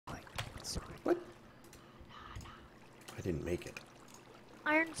I didn't make it.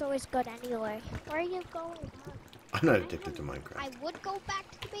 Iron's always good anyway. Where are you going? I'm not addicted to Minecraft. I would go back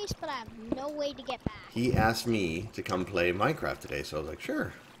to the base, but I have no way to get back. He asked me to come play Minecraft today, so I was like,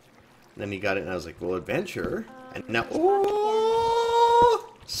 sure. And then he got it, and I was like, well, adventure. And now,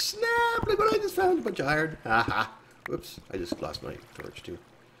 oh, snap! Look what I just found, a bunch of iron. Haha. Whoops, I just lost my torch, too.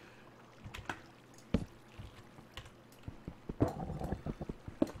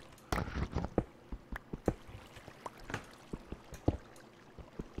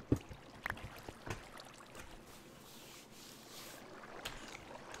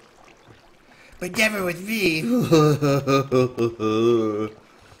 But never with me.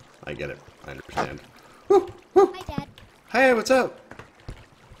 I get it. I understand. Hi, Dad. Hey, what's up?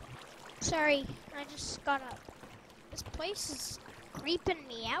 Sorry, I just got up. This place is creeping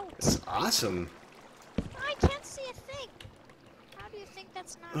me out. Awesome. I can't see a thing. How do you think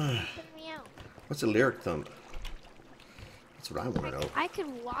that's not creeping me out? What's a lyric thump? That's what I want to know. I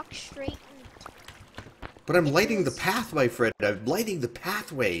could walk straight and... But I'm lighting the path, my friend. I'm lighting the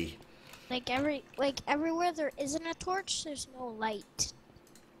pathway. Like everywhere there isn't a torch, there's no light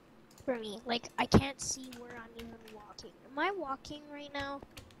for me. Like I can't see where I'm even walking. Am I walking right now?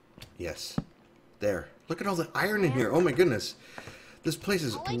 Yes. There. Look at all the iron in here. Oh my goodness. This place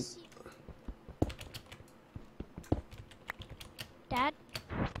is... All I see... Dad?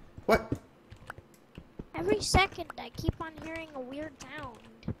 What? Every second I keep on hearing a weird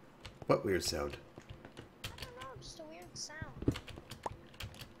sound. What weird sound? I don't know, just a weird sound.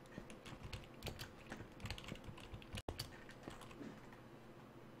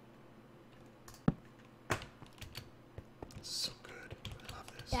 So good. I love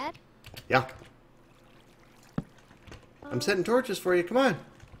this. Dad? Yeah. I'm setting torches for you. Come on.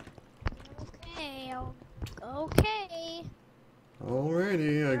 Okay, okay.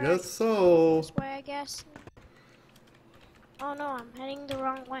 Alrighty, I guess so. This way, I guess. Oh no, I'm heading the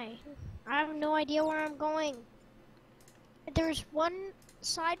wrong way. I have no idea where I'm going. There's one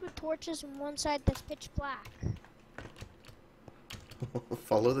side with torches and one side that's pitch black.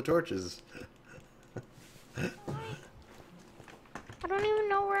 Follow the torches. I don't even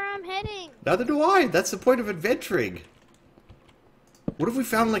know where I'm heading. Neither do I. That's the point of adventuring. What if we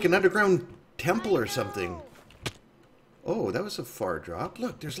found like an underground temple or something? Oh, that was a far drop.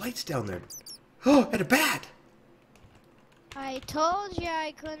 Look, there's lights down there. Oh, and a bat. I told you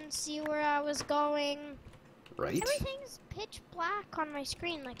I couldn't see where I was going. Right? Everything's pitch black on my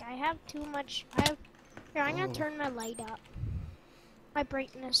screen. Like I have too much. Here, I'm gonna turn my light up. My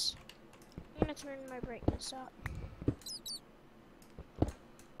brightness. I'm gonna turn my brightness up.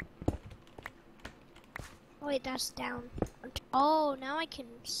 Oh wait, that's down. Oh, now I can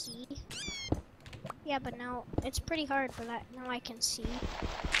see. Yeah, but now it's pretty hard for that. Now I can see.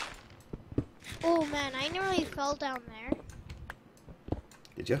 Oh man, I nearly fell down there.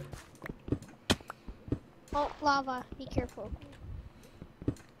 Did you? Oh, lava. Be careful.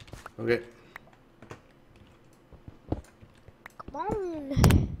 Okay. Come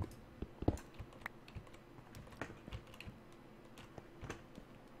on.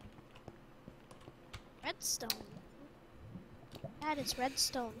 Redstone. Dad, it's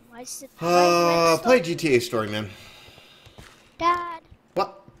redstone. Why is it redstone? Play GTA Story, man. Dad,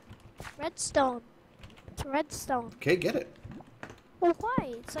 What? redstone. It's redstone. Okay, get it. Well,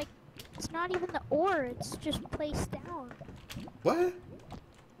 why? It's like, it's not even the ore. It's just placed down. What? It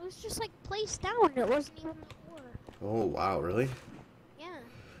was just like placed down. It wasn't even the ore. Oh, wow, really? Yeah.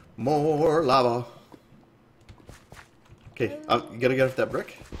 More lava. Okay, you gotta get off that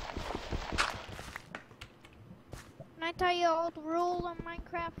brick. Can I tell you an old rule on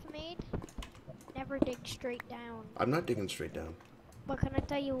Minecraft made? Never dig straight down. I'm not digging straight down. But can I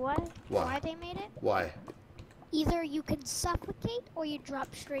tell you what? Why? Why they made it? Why? Either you can suffocate or you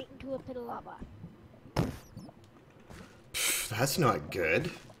drop straight into a pit of lava. Pff, that's not good.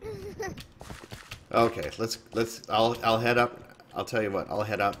 Okay, I'll head up. I'll tell you what, I'll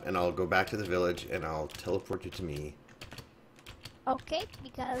head up and I'll go back to the village and I'll teleport you to me. Okay,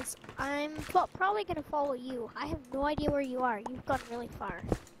 because I'm probably gonna follow you. I have no idea where you are. You've gone really far.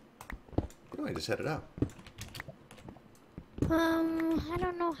 No, I just headed up. I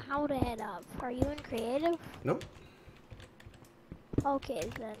don't know how to head up. Are you in creative? Nope. Okay,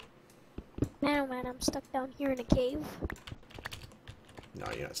 then. Man, oh man, I'm stuck down here in a cave. No,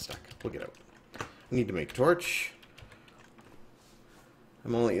 you're not stuck. We'll get out. I need to make a torch.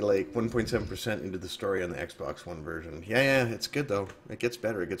 I'm only like 1.7% into the story on the Xbox One version. Yeah, it's good though. It gets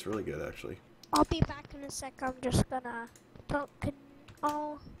better. It gets really good, actually. I'll be back in a sec. I'm just gonna talk.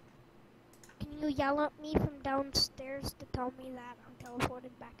 Can you yell at me from downstairs to tell me that I'm teleported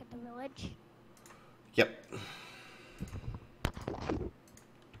back at the village? Yep.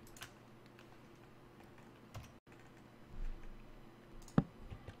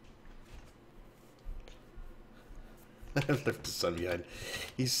 I left the son behind.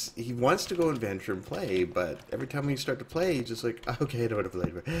 He wants to go adventure and play, but every time we start to play, he's just like, okay, I don't want to play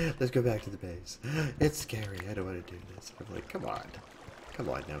anymore. Let's go back to the base. It's scary. I don't want to do this. I'm like, come on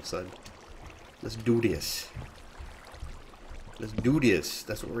now, son. Let's do this. Let's do this.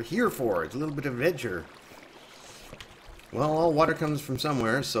 That's what we're here for. It's a little bit of adventure. Well, all water comes from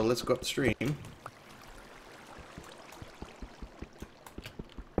somewhere, so let's go up the stream.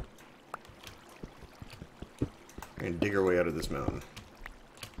 And dig our way out of this mountain.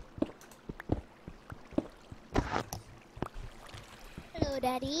 Hello,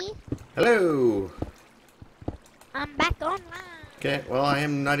 Daddy. Hello! I'm back online. Okay, well, I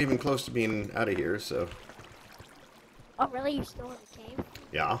am not even close to being out of here, so... Oh, really? You're still in the cave?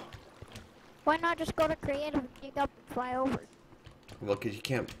 Yeah. Why not just go to creative and dig up and fly over? Well, because you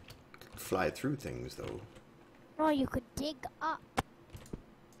can't fly through things, though. No, you could dig up.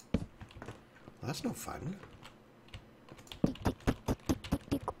 Well, that's no fun. Dig, dig, dig, dig, dig, dig,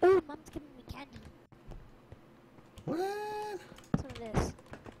 dig. Oh, Mom's giving me candy. What? Some of this.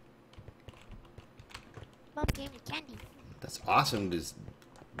 Mom gave me candy. That's awesome. Does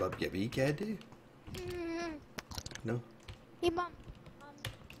Bub get me candy? Mm. No. Hey, Mom.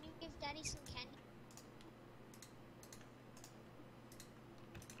 Can you give Daddy some candy?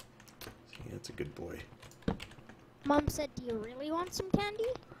 See, that's a good boy. Mom said, do you really want some candy?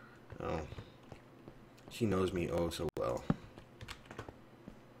 Oh. She knows me oh so well.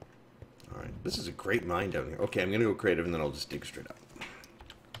 Alright, this is a great mine down here. Okay, I'm going to go creative and then I'll just dig straight up.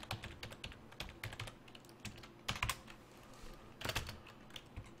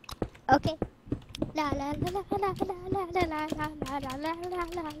 Okay. La la la la la la la la la la la la la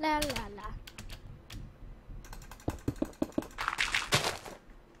la la la la.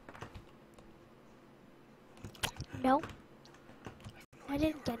 No. I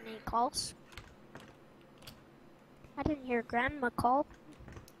didn't get any calls. I didn't hear Grandma call.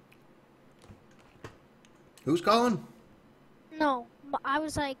 Who's calling? No, I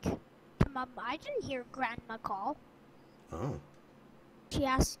was like, Mom, I didn't hear Grandma call. Oh. She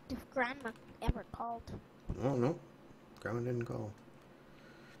asked if Grandma ever called. Oh, no. Grandma didn't call.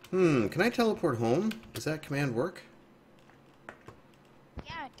 Can I teleport home? Does that command work?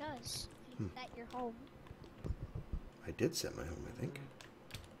 Yeah, it does. If you set your home. I did set my home, I think.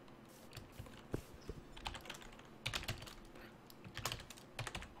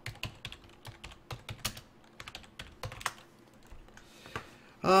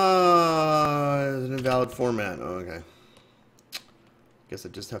 It's an invalid format. Oh, okay. Guess I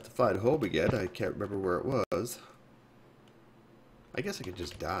just have to find home again. I can't remember where it was. I guess I could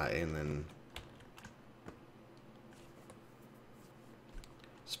just die and then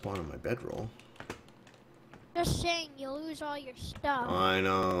spawn on my bedroll. Just saying, you'll lose all your stuff. I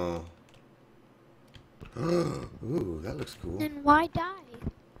know. Ooh, that looks cool. Then why die?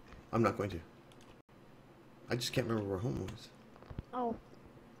 I'm not going to. I just can't remember where home was. Oh.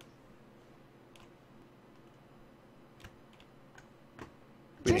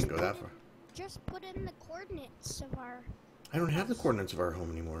 We didn't go that far. Just put in the coordinates of our... I don't have the coordinates of our home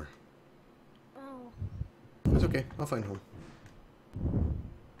anymore. Oh. It's okay. I'll find home.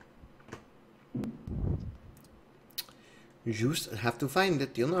 You just have to find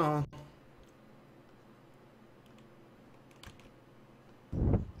it, you know.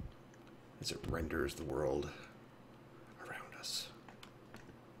 As it renders the world around us.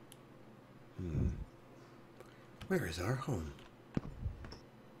 Where is our home?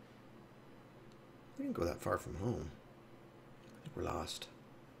 We didn't go that far from home. I think we're lost.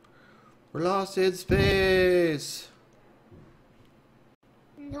 We're lost in space!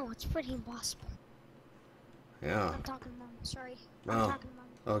 No, it's pretty impossible. Yeah. I'm talking Mom, sorry. Oh. I'm talking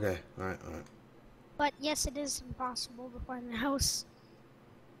Mom. Okay, alright, alright. But yes, it is impossible to find the house.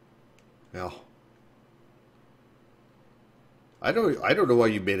 Yeah. I don't know why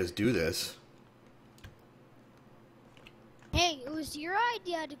you made us do this. Hey, it was your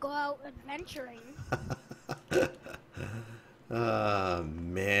idea to go out adventuring. Ah,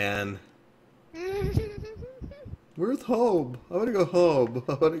 man. Where's home? I want to go home.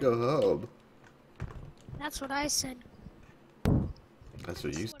 I want to go home. That's what I said. That's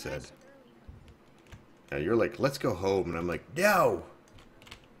what you That's what I said. said Yeah, you're like, let's go home. And I'm like, no!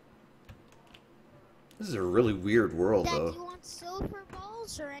 This is a really weird world, earlier. Dad, though. do you want silver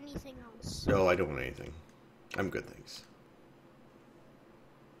balls or anything else? No, I don't want anything. I'm good, thanks.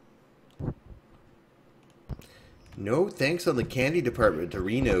 No thanks on the candy department to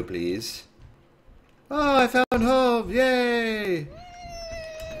Reno, please. Oh, I found Hove! Yay!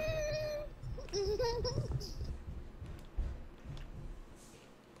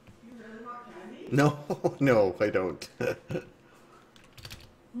 No, no, I don't.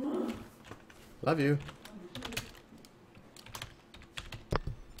 Love you.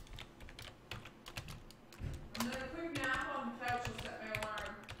 I'm gonna quick nap on the couch and set my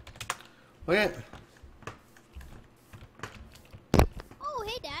alarm. Okay. Oh,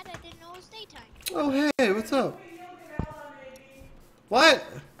 hey, Dad. I didn't know it was daytime. Oh, hey, what's up? Hoping you'll get Ella, maybe. What?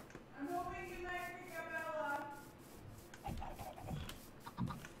 I'm hoping you might pick up Ella.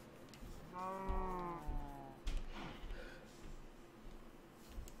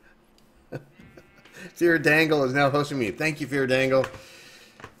 Fear Dangle is now hosting me. Thank you, Fear Dangle.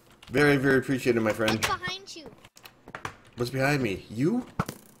 Very, very appreciated, my friend. What's behind you? What's behind me? You?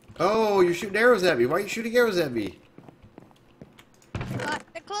 Oh, you're shooting arrows at me. Why are you shooting arrows at me? Got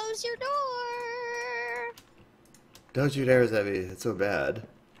to close your door. Don't shoot arrows at me. It's so bad.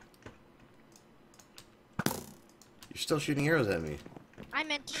 You're still shooting arrows at me. I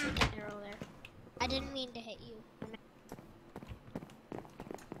meant to shoot that arrow there. I didn't mean to hit you. I meant-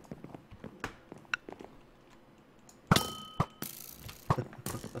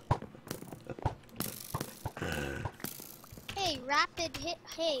 Hey, rapid hit.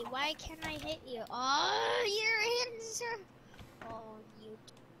 Hey, why can't I hit you? Oh, your hands are. Oh, you.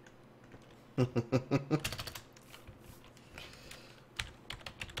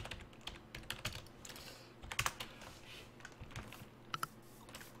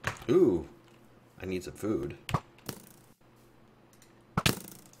 Ooh, I need some food.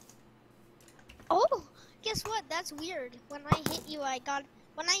 Oh, guess what? That's weird. When I hit you, I got.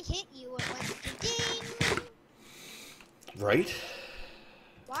 When I hit you, it went ding. Right?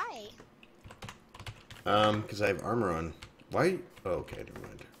 Why? Because I have armor on. Why? Oh, okay, never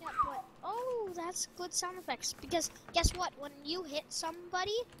mind. Yeah, what? Oh, that's good sound effects. Because guess what? When you hit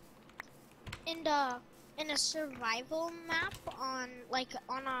somebody in a survival map on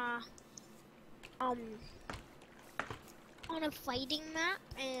a fighting map,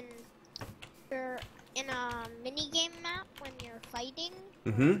 and you're in a mini game map when you're fighting.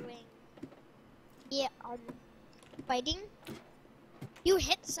 Mm-hmm. Doing, yeah, fighting. You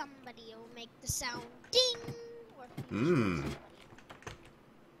hit somebody, it'll make the sound ding. Or Mmm.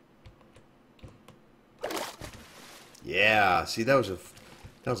 Yeah, see, that was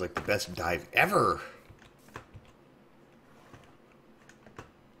like the best dive ever.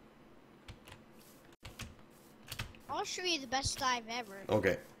 I'll show you the best dive ever.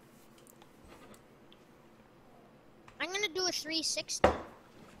 Okay. I'm gonna do a 360.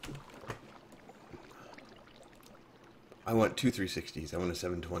 I want 2 360s. I want a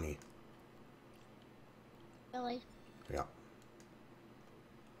 720. Really? Yeah.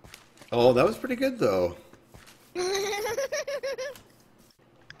 Oh, that was pretty good, though. Give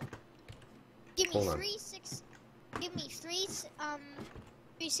me Hold on. 360s.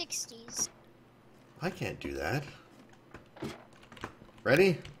 I can't do that.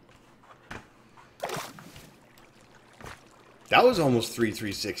 Ready? That was almost 3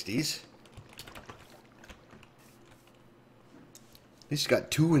 360s. At least you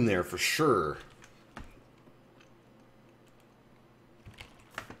got 2 in there for sure.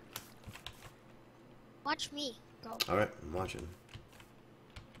 Watch me go. Alright, I'm watching.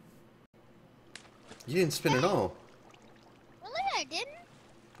 You didn't spin at all. Really? I didn't?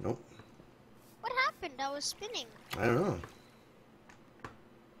 Nope. What happened? I was spinning. I don't know.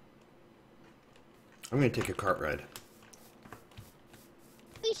 I'm gonna take a cart ride.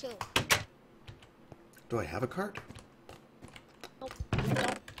 Me too. Do I have a cart? Nope.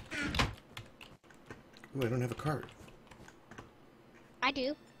 Ooh, I don't have a cart. I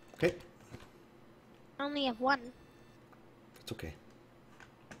do. Okay, I only have one. that's okay.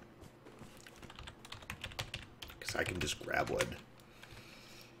 Because I can just grab one.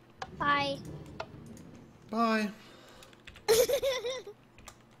 Bye. Bye.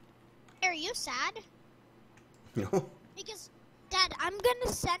 Are you sad? No, Because, Dad, I'm gonna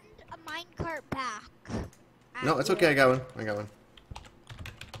send a minecart back. no, it's okay. I got one. I got one.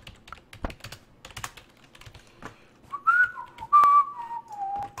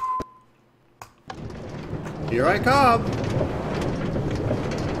 Here I come.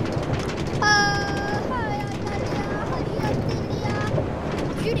 I'm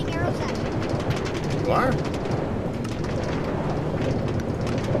shooting arrows at you. You are?